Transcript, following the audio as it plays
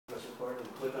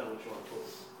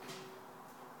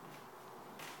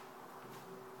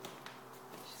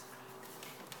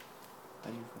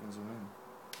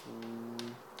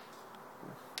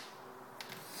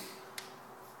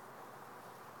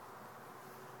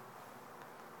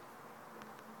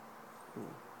Hmm.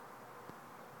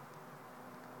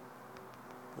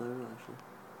 I don't know actually.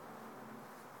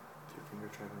 Is your finger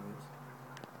trying to move?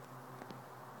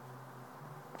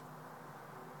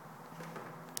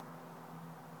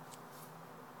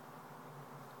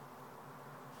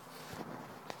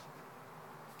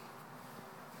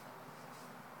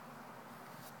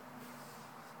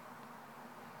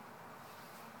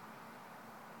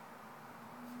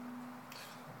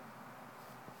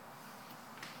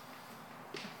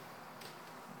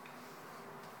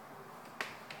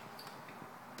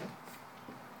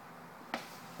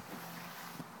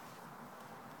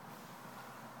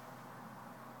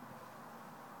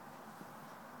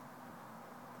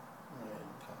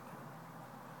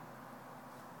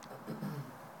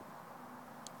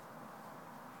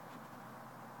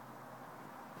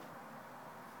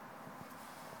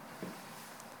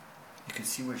 You can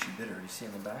see where she bit her. You see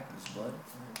in the back, there's blood.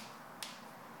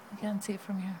 I can't see it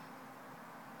from here.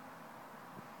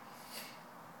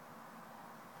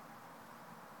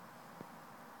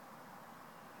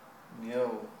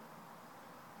 Yo,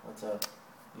 what's up?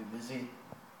 You busy?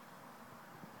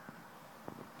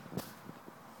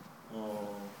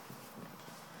 Oh.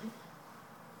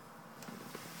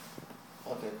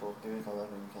 Okay, cool. Give me a call back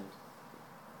when you can.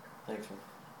 Thanks, man.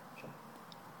 Sure.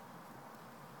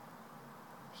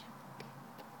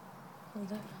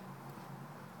 Hold it.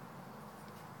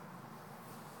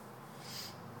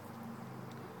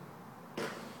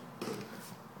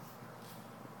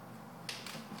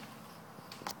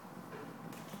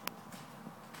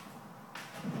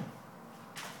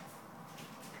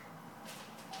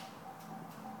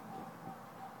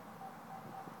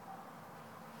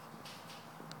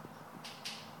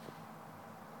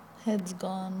 Head's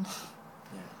gone.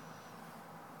 Yeah.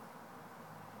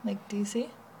 Like, do you see?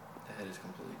 The head is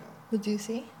completely gone. But do you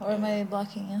see? Or am I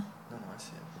blocking you? No, I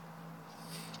see it.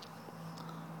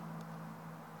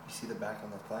 You see the back on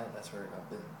the thigh? That's where it got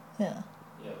bitten. Yeah.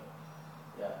 Yep.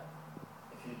 Yeah.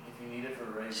 If you need it for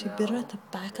right She now, bit her at the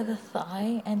back of the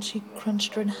thigh and she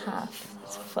crunched her in half.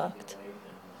 It's fucked.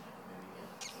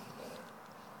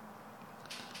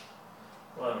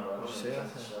 Well, I don't know. What did you say?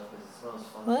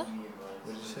 What?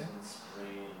 What did you say?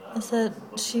 I said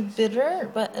she bit her,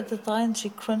 but at the thigh, and she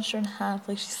crunched her in half.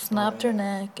 Like she snapped her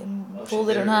neck and pulled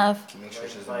it in half. To make sure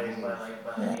she doesn't move.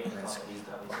 Yeah. And then squeeze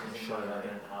the fucking shit out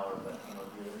of it.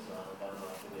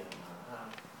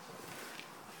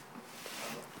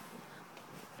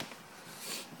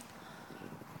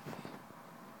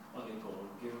 Okay, cool.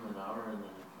 We'll give him an hour and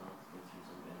then I'll go through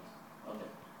some games.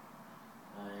 Okay.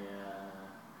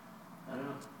 I don't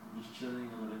know. I'm just chilling.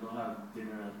 I'm gonna go have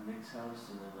dinner at Nick's house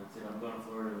and then that's it. I'm going to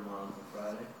Florida tomorrow for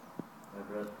Friday. My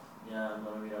brother. Yeah, I'm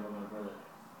gonna meet up with my brother.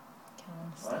 Can't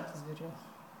understand this video.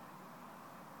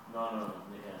 No.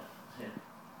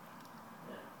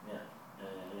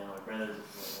 Yeah. My brother's a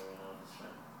Florida right now. His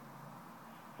friend.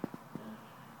 Yeah.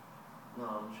 No,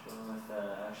 I'm just going with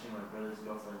actually my brother's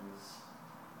girlfriend's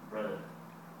brother.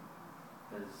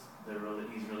 Because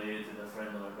he's related to the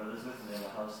friend that my brother's with, and they have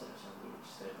a house there, so we would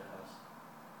just stay at the house.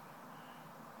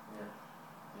 Yeah.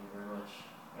 Thank you very much.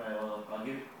 Alright, well, I'll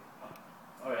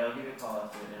give you a call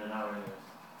after in an hour anyways.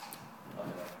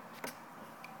 Okay, bye.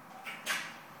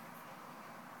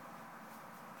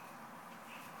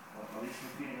 Well, at least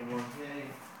we're feeding him one day.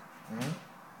 Hmm?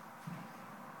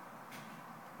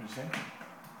 What'd you say?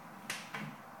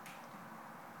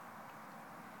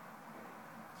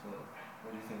 So,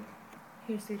 what do you think?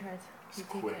 Here, sweetheart. It's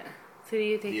quick. So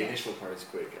you take The it. initial part is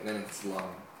quick, and then it's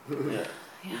long. Yeah.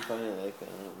 You find it like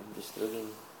disturbing?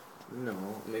 No,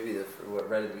 maybe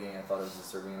right at the beginning I thought it was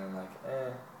disturbing, and I'm like,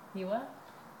 You what?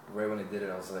 Right when I did it,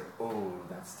 I was like, oh,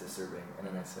 that's disturbing, and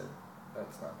then I said,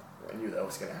 that's not. I knew that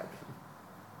was gonna happen.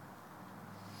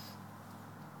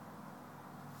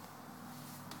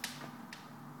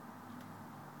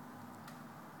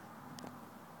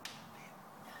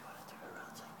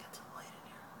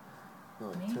 No,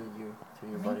 Me? turn your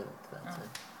Me? body like to that side.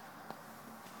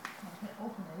 I can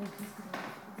open it. Just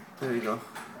There you go.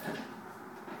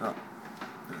 Oh.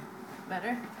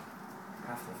 better?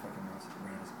 Half the fucking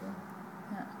brain is gone.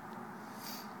 Yeah.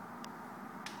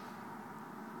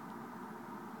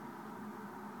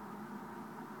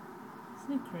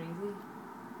 Isn't it crazy?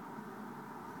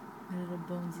 My little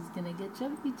Bones is gonna get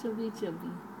chubby.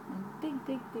 And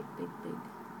big.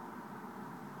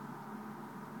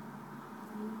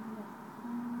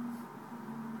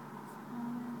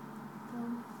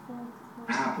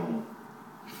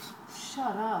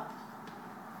 Shut up.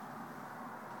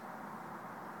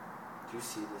 Do you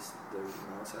see the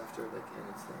mouse after, like, in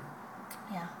its thing?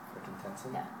 Yeah. Freaking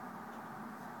tensing? Yeah.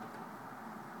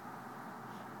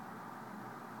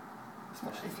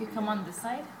 Especially If you come on this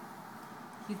side,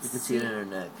 You can see it in her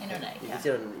neck. In her neck, You yeah. can see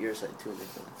it on your side too, Nick. I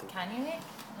think. Can you, Nick?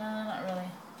 No, not really.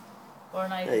 Or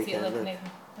now you Yeah, can you see can, it. Look, look. Nick.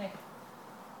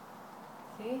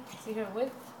 Nick. See her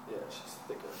width? Yeah, she's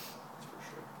thicker. That's for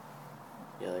sure.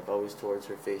 Yeah, like always towards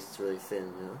her face, it's really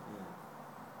thin, you know? Yeah.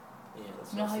 Yeah,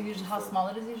 that's You know how usually how small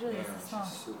it is usually? Yeah, It's small.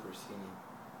 she's super skinny.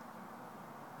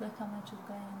 Look how much is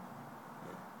going.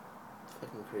 It's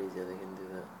fucking crazy how they can do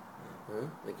that. Huh?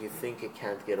 Like, you think it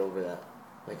can't get over that.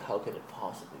 Like, how can it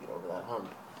possibly get over that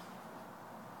hump?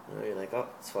 You know, you're like, oh,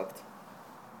 it's fucked.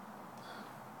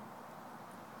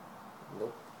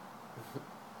 Nope. No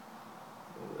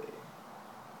way.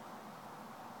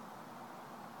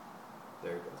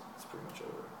 There it goes. It's pretty much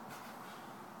over.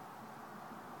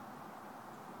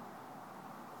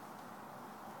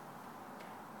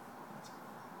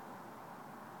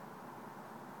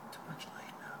 Too much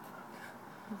light now,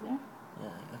 fuck. Is there? Yeah,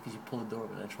 because you pull the door,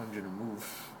 but I just wanted you to move.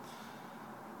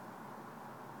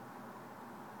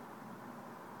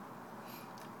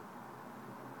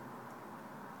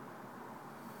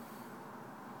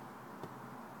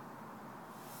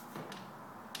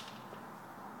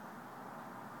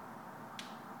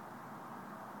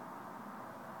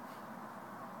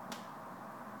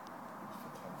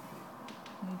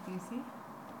 Nick, do you see?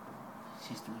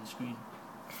 She's through the screen.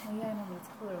 Oh yeah, I know, but it's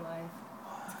cooler live.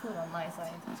 It's cooler on my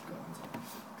side.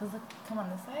 Cause look, come on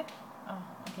this side. Oh,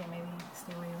 okay, maybe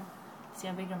stay where you are. See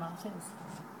how big your mouth is?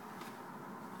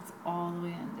 It's all the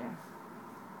way under.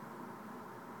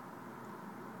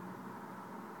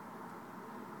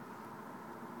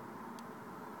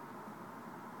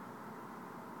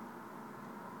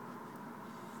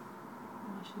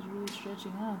 Oh, she's really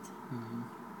stretching out. Mm-hmm. I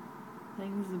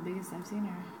think this is the biggest I've seen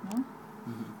her, no?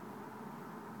 Mm-hmm.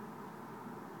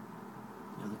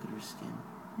 Yeah, look at her skin.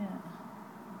 Yeah. Yeah,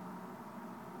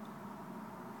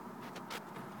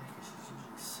 'cause she's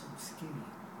usually so skinny.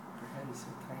 Her head is so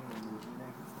tiny and her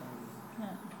neck is tiny.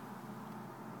 Yeah.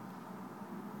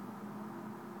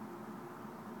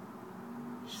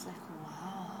 She's like,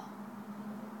 wow,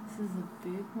 this is a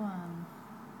big one.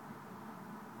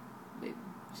 Wait,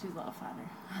 she's a lot fatter.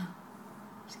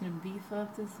 She's gonna beef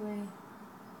up this way.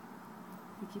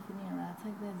 You keep eating your rats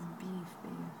like that, it's beef,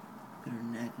 babe. Look at her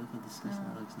neck. Look how disgusting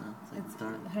it looks now. It's like It's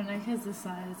dark. her neck has the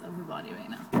size of her body right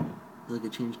now. Look,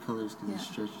 it changed colors because it's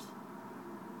Yeah. stretched.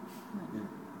 Yeah.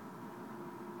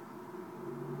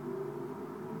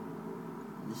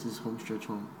 This is home stretch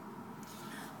home.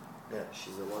 Yeah,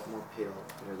 she's a lot more pale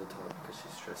near the top because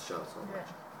she's stretched out so much.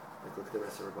 Like, look at the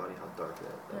rest of her body, how dark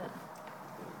that Yeah.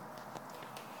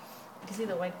 You can see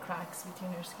the white cracks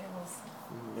between her scales.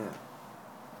 Yeah.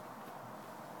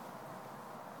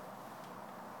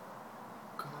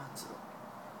 Gonzo.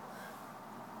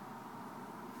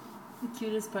 The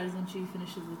cutest part is when she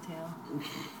finishes the tail.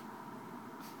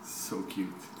 So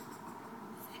cute.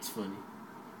 It's funny.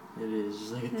 It is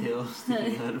just like a tail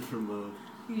sticking out of her mouth.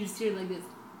 You just hear it like this.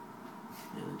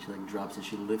 Yeah, then she like drops it.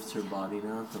 She lifts her body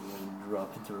now to like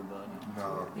drop into her body.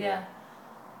 No. Yeah.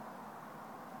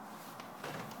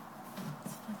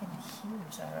 It's fucking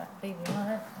huge, alright. Baby, you know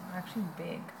that? I'm actually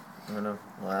big. I know.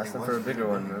 Well, I asked It them was for a bigger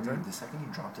one, dude, remember? the second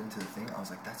you dropped into the thing, I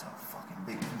was like, that's a fucking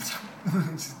big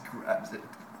one. Just grabs it.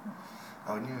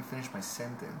 I wouldn't even finish my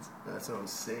sentence, but that's what I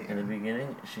was saying. In the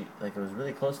beginning, she like it was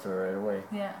really close to her right away.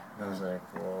 Yeah. And I was like,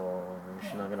 whoa, maybe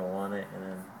she's not gonna want it. And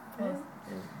then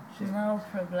and she's No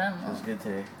problemo. she was good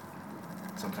today.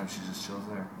 Sometimes she just chills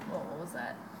there. What was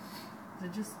that? Is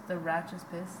it just the rat just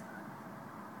piss?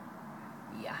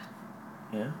 Yeah.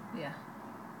 Yeah. Yeah.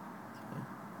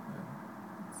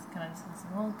 It's kind of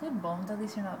disgusting. Well, good bones. At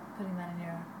least you're not putting that in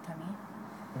your tummy.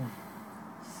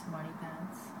 Smarty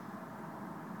pants.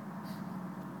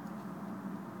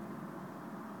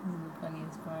 This is the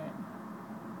funniest part.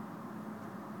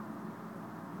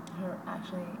 Her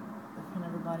actually, the front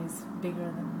of her body's bigger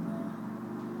than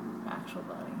her actual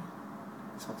body.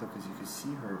 It's fucked up because you could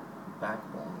see her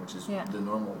backbone, which is Yeah. the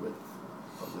normal width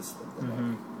of this of the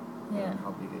neck, Yeah. and how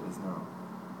big it is now.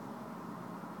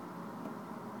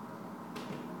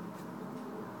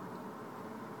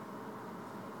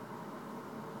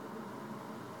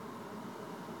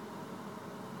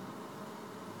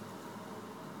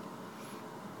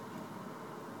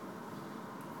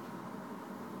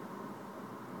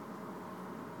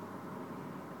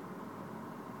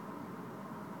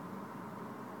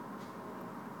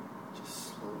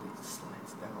 Just slowly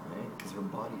slides down, right? Because her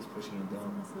body is pushing it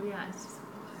down. So yeah, it's just.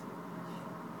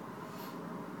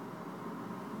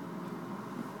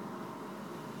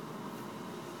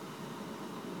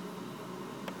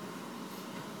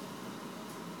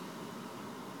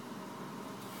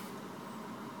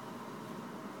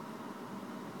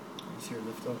 see her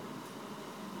lift up.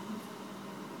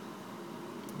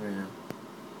 Right now.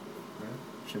 Right?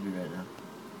 Should be right now.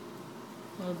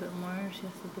 A little bit more. She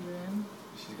has to put it in.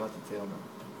 She's got the tail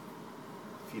now.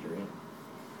 Feed her in.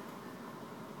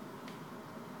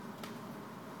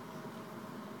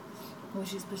 Oh,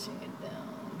 she's pushing it down.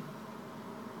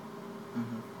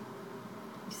 Mm-hmm.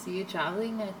 You see it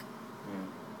traveling, like.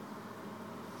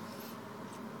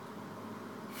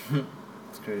 Yeah.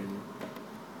 It's crazy.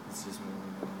 It's just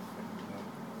moving down.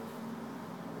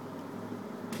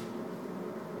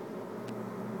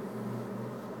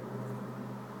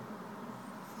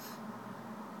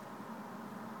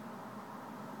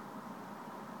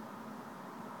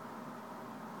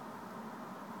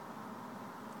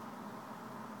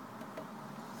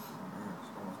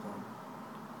 It's almost done.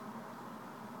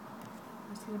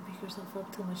 She's gonna pick herself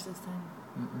up too much this time.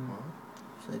 Mm-mm. What?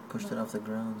 She like pushed it off the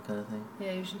ground kind of thing.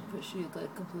 Yeah, you should push you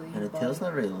like completely. And her the tail's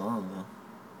body. not very long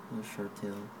though. A short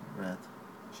tail rat.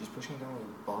 She's pushing down with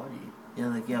her body. Yeah,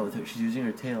 like with her, she's using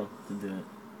her tail to do it.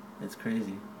 It's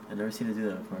crazy. I've never seen her do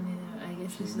that before. Yeah, I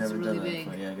guess She's this is never really done that big.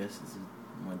 before. Yeah, I guess this is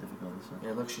more difficult this one.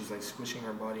 Yeah, look, she's like squishing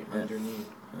her body Yeah. underneath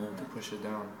Yeah. to push it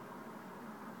down.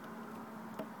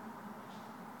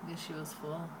 I guess she was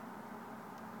full.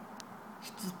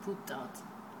 She just pooped out.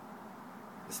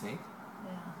 The snake?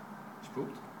 Yeah. She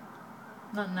pooped?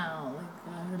 Not now,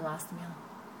 like her last meal.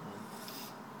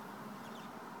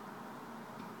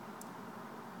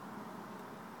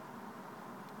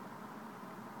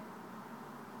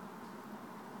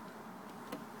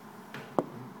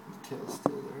 The tail's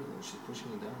still there though. She's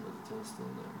pushing it down, but the tail's still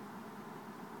there.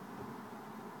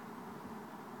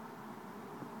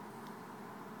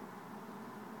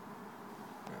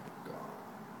 Oh god.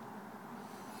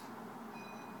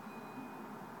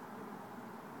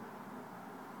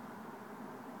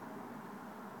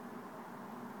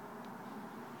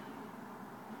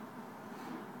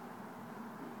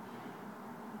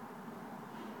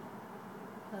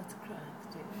 That's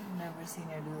cracked, dude. I've never seen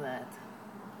her do that.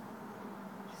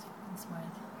 She's fucking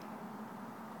smart.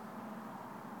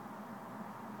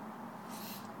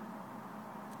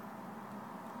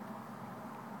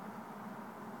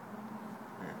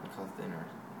 Yeah, look how thin her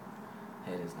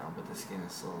head is now, but the skin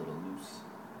is still a little loose.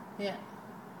 Yeah.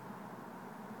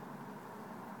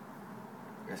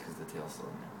 I guess because the tail's still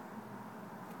in there.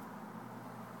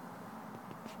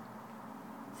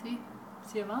 See?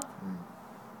 See her mouth?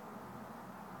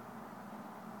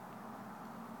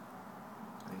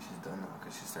 I think she's done now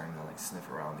because she's starting to like sniff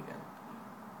around again.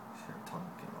 Her tongue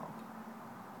came out.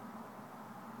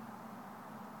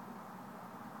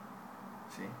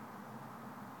 See?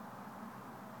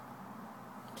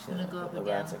 She's gonna go up the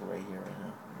again. rat's like right here right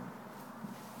now.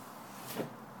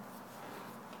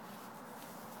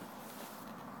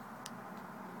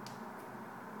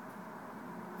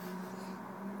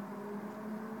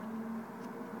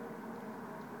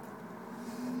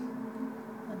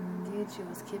 And indeed, she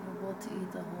was capable to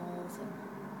eat the whole thing.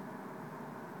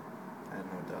 I had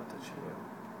no doubt that she would.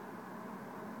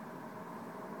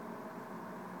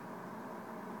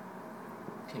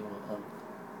 Okay, well,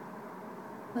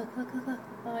 Look, look, look, look.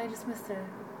 Oh, I just missed her.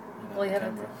 got Well, you the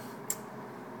haven't. camera.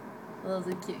 That was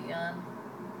a cute yawn.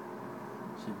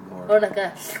 She's bored. Oh, like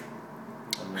a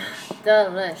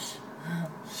delish.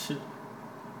 Shit.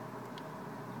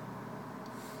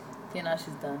 Okay, now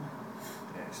she's done.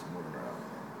 Yeah, she's moving around.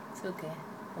 It's okay.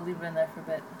 We'll leave her in there for a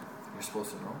bit. You're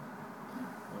supposed to know.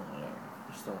 Whatever.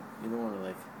 Just don't. You don't want to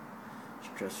like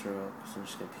stress her out because then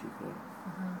she's gonna puke out.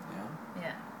 Yeah?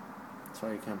 Yeah. That's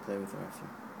why you can't play with her after.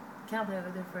 Can't play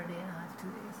with her for a day and a half, 2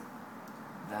 days.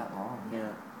 That long?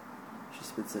 Yeah. She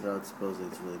spits it out. Supposedly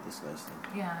it's really disgusting.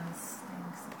 Yeah, and it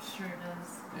stinks. I'm sure it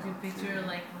does. Yeah, You picture okay.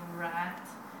 like rat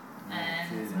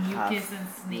and Okay, mucus half- and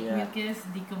snake yeah. mucus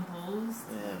decomposed.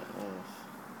 Yeah. Oh,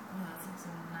 that's like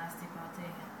some nasty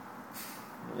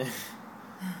pate.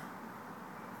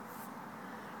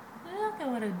 Look at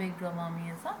what a big girl mommy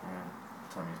is, huh? Yeah.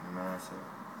 Tummy's massive.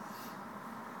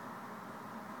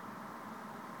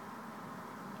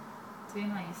 So you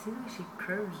know, you see the way she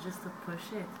curves just to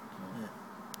push it. Yeah.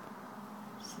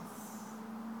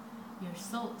 You're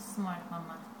so smart,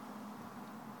 mama.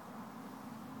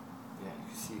 Yeah, you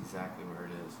can see exactly where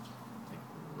it is. Like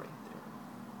right there.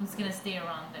 I'm just gonna stay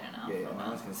around there now. Yeah, for a now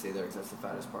while. it's gonna stay there because that's the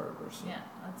fattest part of her. So Yeah,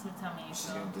 that's her tummy. she's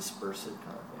So gonna disperse it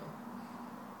kind of thing.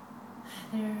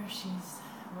 there, she's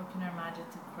working her magic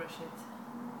to crush it.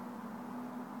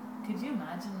 Could you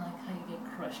imagine like how you get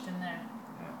crushed in there?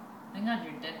 Yeah. Thank God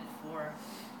you're dead before.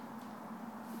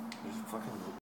 There's fucking